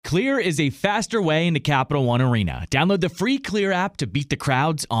Clear is a faster way into Capital One Arena. Download the free Clear app to beat the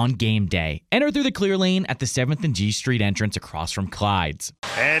crowds on game day. Enter through the Clear lane at the 7th and G Street entrance across from Clyde's.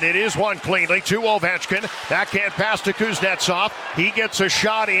 And it is one cleanly to Ovechkin. Backhand pass to Kuznetsov. He gets a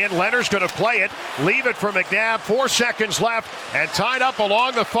shot in. Leonard's going to play it. Leave it for McNabb. 4 seconds left. And tied up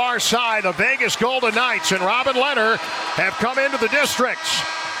along the far side, the Vegas Golden Knights and Robin Lehner have come into the districts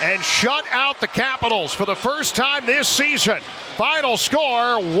and shut out the Capitals for the first time this season. Final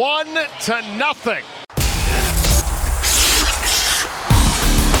score 1-0.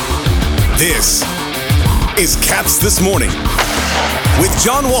 This is Caps This Morning with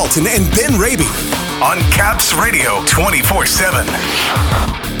John Walton and Ben Raby on Caps Radio 24/7.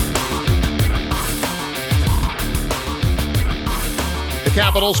 The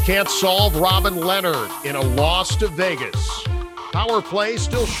Capitals can't solve Robin Lehner in a loss to Vegas. Power play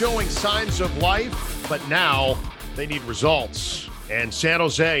still showing signs of life, but now they need results. And San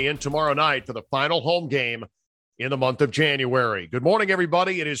Jose in tomorrow night for the final home game in the month of January. Good morning,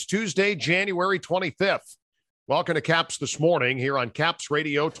 everybody. It is Tuesday, January 25th. Welcome to Caps This Morning here on Caps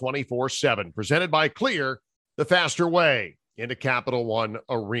Radio 24/7, presented by Clear, the faster way into Capital One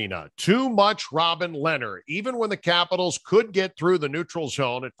Arena. Too much Robin Lehner. Even when the Capitals could get through the neutral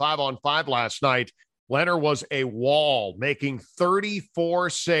zone at 5-on-5 last night, Lehner was a wall, making 34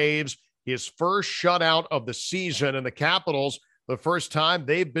 saves, his first shutout of the season. And the Capitals, the first time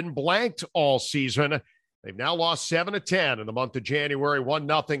they've been blanked all season. They've now lost 7-10 in the month of January,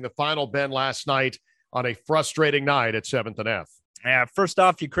 1-0 the final, Ben, last night on a frustrating night at 7th and F. Yeah, first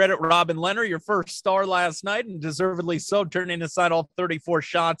off, you credit Robin Lehner, your first star last night, and deservedly so, turning aside all 34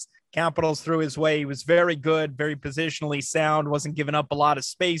 shots Capitals threw his way. He was very good, very positionally sound, wasn't giving up a lot of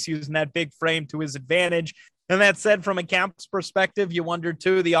space, using that big frame to his advantage. And that said, from a Caps perspective, you wonder,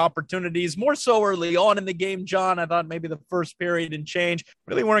 too, the opportunities, more so early on in the game, John. I thought maybe the first period and change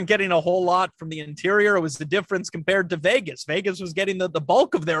really weren't getting a whole lot from the interior. It was the difference compared to Vegas. Vegas was getting the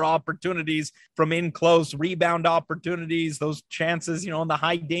bulk of their opportunities from in-close rebound opportunities, those chances, in the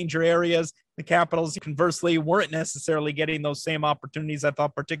high-danger areas. The Capitals, conversely, weren't necessarily getting those same opportunities, I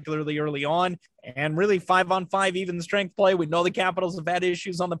thought, particularly early on. And really, 5-on-5, even strength play. We know the Capitals have had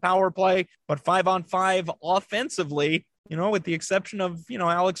issues on the power play, but 5-on-5 offensively, with the exception of,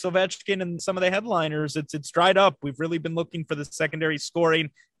 Alex Ovechkin and some of the headliners, it's dried up. We've really been looking for the secondary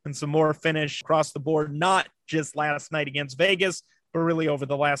scoring and some more finish across the board, not just last night against Vegas, but really over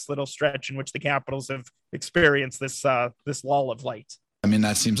the last little stretch in which the Capitals have experienced this lull of late. I mean,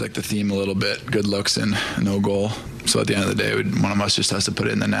 that seems like the theme a little bit. Good looks and no goal. So at the end of the day, one of us just has to put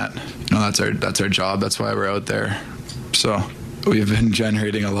it in the net. That's our job. That's why we're out there. So we've been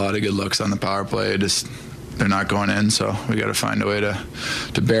generating a lot of good looks on the power play. They're not going in. So we got to find a way to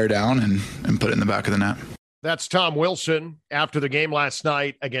bear down and put it in the back of the net. That's Tom Wilson after the game last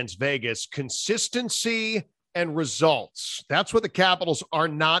night against Vegas. Consistency and results. That's what the Capitals are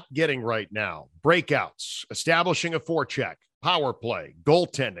not getting right now. Breakouts, establishing a forecheck, power play,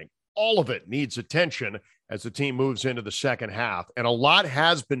 goaltending, all of it needs attention as the team moves into the second half. And a lot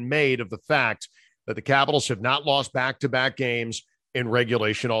has been made of the fact that the Capitals have not lost back-to-back games in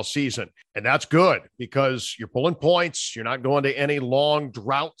regulation all season. And that's good because you're pulling points, you're not going to any long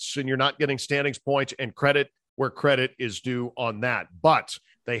droughts, and you're not getting standings points, and credit where credit is due on that. But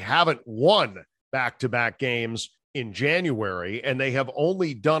they haven't won back-to-back games in January, and they have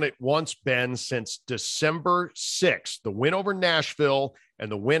only done it once, Ben, since December 6th, the win over Nashville and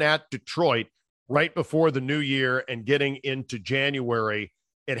the win at Detroit right before the new year and getting into January.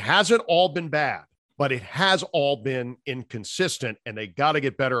 It hasn't all been bad, but it has all been inconsistent, and they got to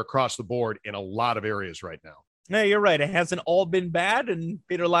get better across the board in a lot of areas right now. No, you're right. It hasn't all been bad, and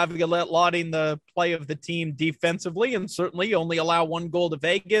Peter Laviolette lauding the play of the team defensively, and certainly only allow one goal to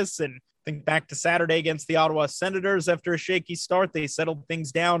Vegas. And think back to Saturday against the Ottawa Senators. After a shaky start, they settled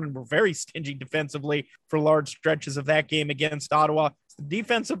things down and were very stingy defensively for large stretches of that game against Ottawa. It's the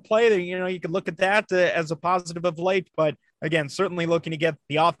defensive play that, you could look at that as a positive of late, but again, certainly looking to get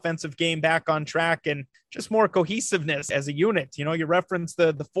the offensive game back on track and just more cohesiveness as a unit. You reference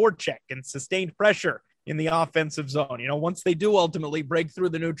the forecheck and sustained pressure in the offensive zone. Once they do ultimately break through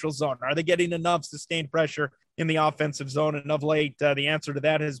the neutral zone, are they getting enough sustained pressure in the offensive zone? And of late, the answer to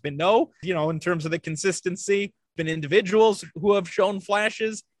that has been no. In terms of the consistency, been individuals who have shown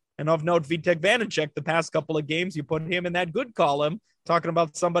flashes. And of note, Vitek Vanacek, the past couple of games, you put him in that good column, talking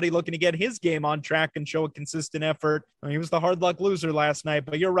about somebody looking to get his game on track and show a consistent effort. He was the hard luck loser last night,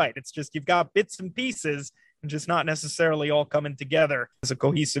 but you're right. It's just you've got bits and pieces and just not necessarily all coming together as a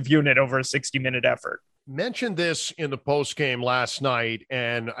cohesive unit over a 60-minute effort. mentioned this in the post game last night,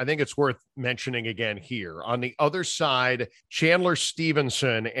 and I think it's worth mentioning again here. On the other side, Chandler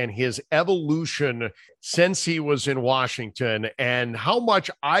Stevenson and his evolution since he was in Washington, and how much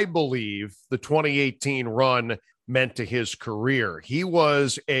I believe the 2018 run meant to his career. He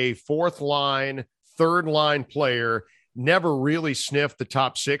was a fourth line, third line player, never really sniffed the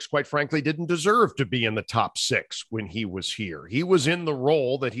top six, quite frankly, didn't deserve to be in the top six when he was here. He was in the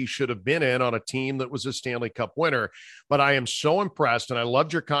role that he should have been in on a team that was a Stanley Cup winner. But I am so impressed, and I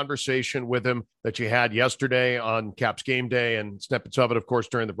loved your conversation with him that you had yesterday on Caps Game Day and snippets of it, of course,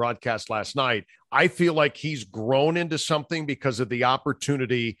 during the broadcast last night. I feel like he's grown into something because of the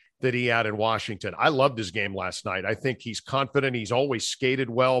opportunity that he had in Washington. I loved his game last night. I think he's confident. He's always skated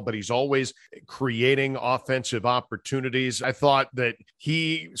well, but he's always creating offensive opportunities. I thought that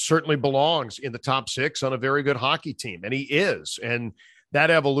he certainly belongs in the top six on a very good hockey team, and he is. And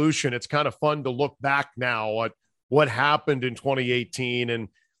that evolution, it's kind of fun to look back now at what happened in 2018 and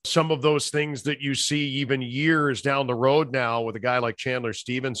some of those things that you see even years down the road now with a guy like Chandler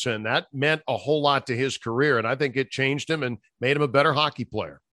Stevenson. That meant a whole lot to his career, and I think it changed him and made him a better hockey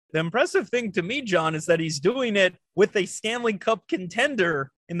player. The impressive thing to me, John, is that he's doing it with a Stanley Cup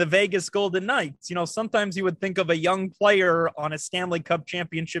contender in the Vegas Golden Knights. You know, sometimes you would think of a young player on a Stanley Cup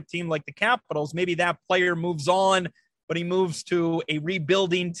championship team like the Capitals. Maybe that player moves on, but he moves to a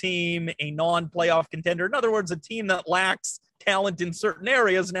rebuilding team, a non-playoff contender. In other words, a team that lacks talent in certain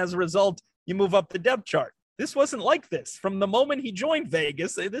areas, and as a result, you move up the depth chart. This wasn't like this. From the moment he joined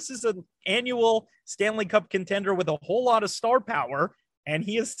Vegas, this is an annual Stanley Cup contender with a whole lot of star power, and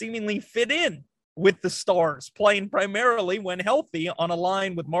he has seemingly fit in with the Stars, playing primarily when healthy on a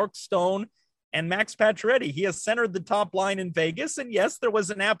line with Mark Stone and Max Pacioretty. He has centered the top line in Vegas, and yes, there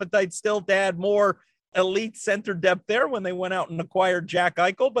was an appetite still to add more elite center depth there when they went out and acquired Jack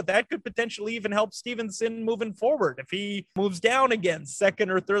Eichel, but that could potentially even help Stevenson moving forward. If he moves down again,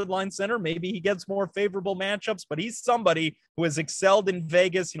 second or third line center, maybe he gets more favorable matchups, but he's somebody who has excelled in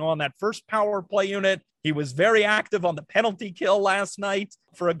Vegas, on that first power play unit. He was very active on the penalty kill last night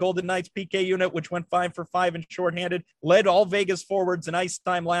for a Golden Knights PK unit, which went 5 for 5 and shorthanded, led all Vegas forwards in ice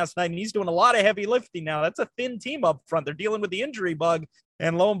time last night. And he's doing a lot of heavy lifting now. That's a thin team up front. They're dealing with the injury bug.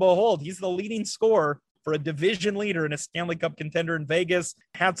 And lo and behold, he's the leading scorer for a division leader and a Stanley Cup contender in Vegas.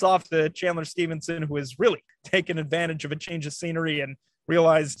 Hats off to Chandler Stevenson, who has really taken advantage of a change of scenery and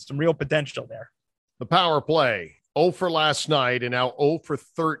realized some real potential there. The power play, 0 for last night and now 0 for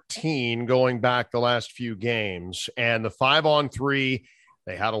 13 going back the last few games. And the 5-on-3,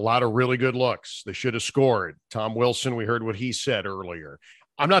 they had a lot of really good looks. They should have scored. Tom Wilson, we heard what he said earlier.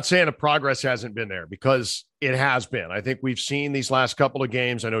 I'm not saying the progress hasn't been there, because it has been. I think we've seen these last couple of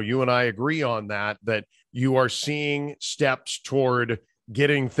games. I know you and I agree on that you are seeing steps toward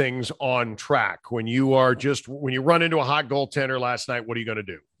getting things on track. When you run into a hot goaltender last night, what are you going to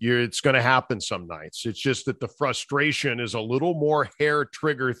do? It's going to happen some nights. It's just that the frustration is a little more hair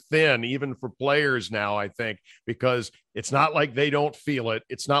trigger thin, even for players now, I think, because it's not like they don't feel it.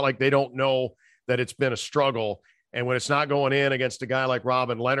 It's not like they don't know that it's been a struggle. And when it's not going in against a guy like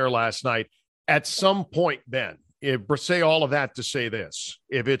Robin Lehner last night, at some point, Ben, say all of that to say this: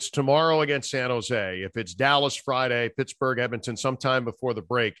 if it's tomorrow against San Jose, if it's Dallas Friday, Pittsburgh, Edmonton, sometime before the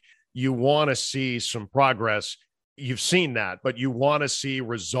break, you want to see some progress. You've seen that, but you want to see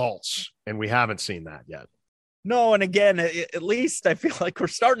results, and we haven't seen that yet. No, and again, at least I feel like we're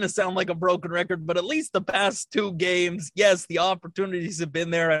starting to sound like a broken record, but at least the past 2 games, yes, the opportunities have been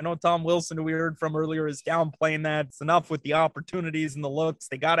there. I know Tom Wilson, who we heard from earlier, is downplaying that. It's enough with the opportunities and the looks.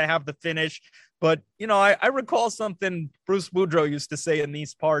 They got to have the finish. But, I recall something Bruce Boudreau used to say in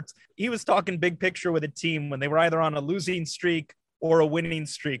these parts. He was talking big picture with a team when they were either on a losing streak or a winning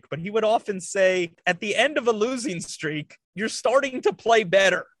streak. But he would often say, at the end of a losing streak, you're starting to play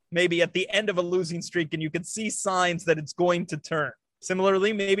better. Maybe at the end of a losing streak, and you can see signs that it's going to turn.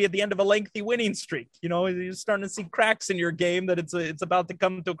 Similarly, maybe at the end of a lengthy winning streak, you're starting to see cracks in your game that it's about to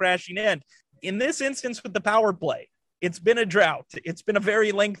come to a crashing end. In this instance with the power play, it's been a drought. It's been a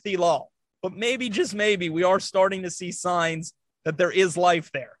very lengthy lull. But maybe, just maybe, we are starting to see signs that there is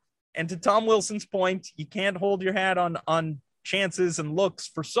life there. And to Tom Wilson's point, you can't hold your hat on chances and looks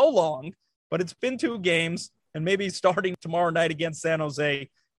for so long, but it's been 2 games, and maybe starting tomorrow night against San Jose,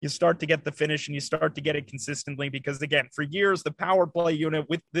 you start to get the finish and you start to get it consistently, because again, for years, the power play unit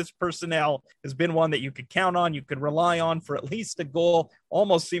with this personnel has been one that you could count on, you could rely on for at least a goal,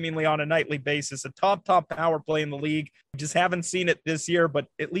 almost seemingly on a nightly basis, a top power play in the league. We just haven't seen it this year, but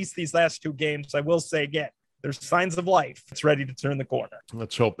at least these last 2 games, I will say again, there's signs of life. It's ready to turn the corner.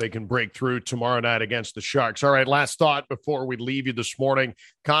 Let's hope they can break through tomorrow night against the Sharks. All right, last thought before we leave you this morning.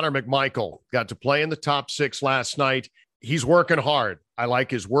 Connor McMichael got to play in the top 6 last night. He's working hard. I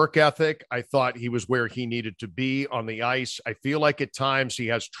like his work ethic. I thought he was where he needed to be on the ice. I feel like at times he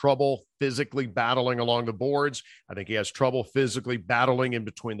has trouble physically battling along the boards. I think he has trouble physically battling in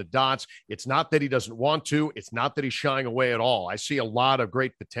between the dots. It's not that he doesn't want to. It's not that he's shying away at all. I see a lot of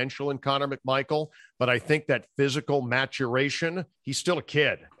great potential in Connor McMichael, but I think that physical maturation, he's still a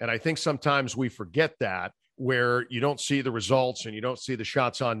kid. And I think sometimes we forget that, where you don't see the results and you don't see the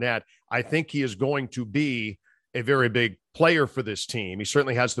shots on net. I think he is going to be a very big player for this team. He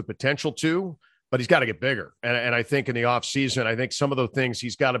certainly has the potential to, but he's got to get bigger. And I think in the offseason, I think some of the things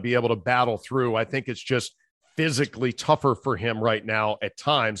he's got to be able to battle through. I think it's just physically tougher for him right now at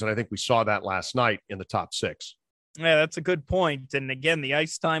times. And I think we saw that last night in the top 6. Yeah, that's a good point. And again, the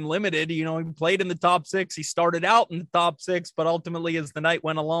ice time limited, he played in the top 6. He started out in the top 6, but ultimately as the night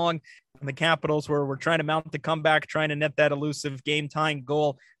went along and the Capitals were trying to mount the comeback, trying to net that elusive game tying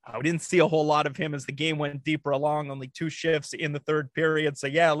goal, we didn't see a whole lot of him as the game went deeper along, only 2 shifts in the third period. So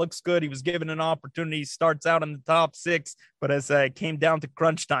yeah, it looks good. He was given an opportunity. He starts out in the top 6, but as it came down to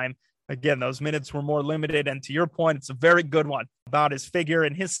crunch time, again, those minutes were more limited. And to your point, it's a very good one about his figure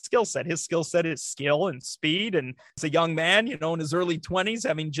and his skill set. His skill set is skill and speed. And as a young man, in his early 20s,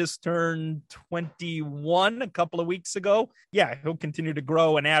 having just turned 21 a couple of weeks ago, yeah, he'll continue to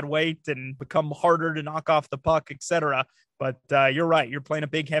grow and add weight and become harder to knock off the puck, etc. But you're right. You're playing a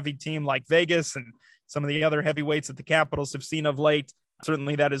big, heavy team like Vegas and some of the other heavyweights that the Capitals have seen of late.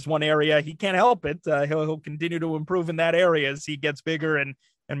 Certainly that is one area. He can't help it. He'll continue to improve in that area as he gets bigger and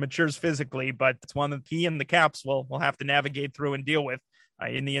matures physically, but it's one that he and the Caps will have to navigate through and deal with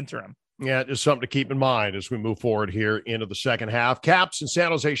in the interim. Yeah, just something to keep in mind as we move forward here into the second half. Caps and San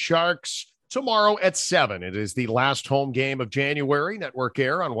Jose Sharks tomorrow at 7. It is the last home game of January. Network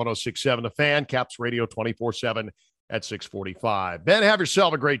air on 106.7 The Fan, Caps Radio 24/7 at 6:45. Ben, have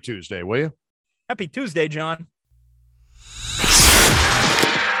yourself a great Tuesday, will you? Happy Tuesday, John.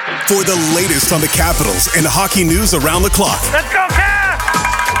 For the latest on the Capitals and hockey news around the clock. Let's go, Caps!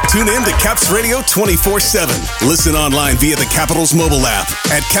 Tune in to Caps Radio 24/7. Listen online via the Capitals mobile app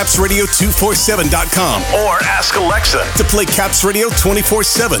at capsradio247.com Or ask Alexa to play Caps Radio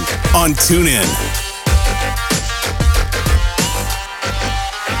 24/7 on TuneIn.